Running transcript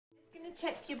going to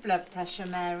check your blood pressure,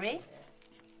 Mary.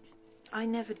 I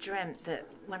never dreamt that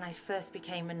when I first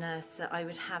became a nurse that I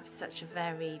would have such a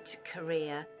varied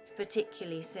career,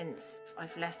 particularly since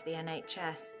I've left the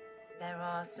NHS. There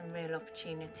are some real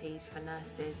opportunities for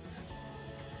nurses.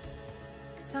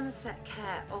 Somerset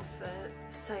Care offer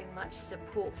so much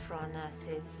support for our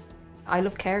nurses. I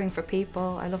love caring for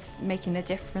people, I love making a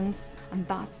difference, and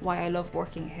that's why I love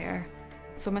working here.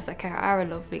 Somerset Care are a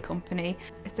lovely company.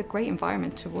 It's a great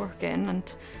environment to work in,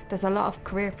 and there's a lot of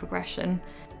career progression.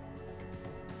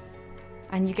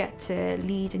 And you get to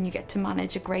lead and you get to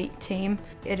manage a great team.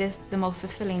 It is the most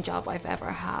fulfilling job I've ever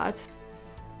had.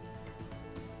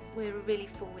 We're a really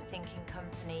forward-thinking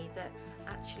company that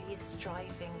actually is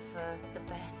striving for the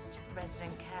best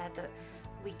resident care that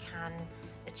we can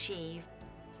achieve.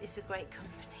 It's a great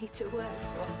company to work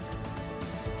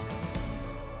for.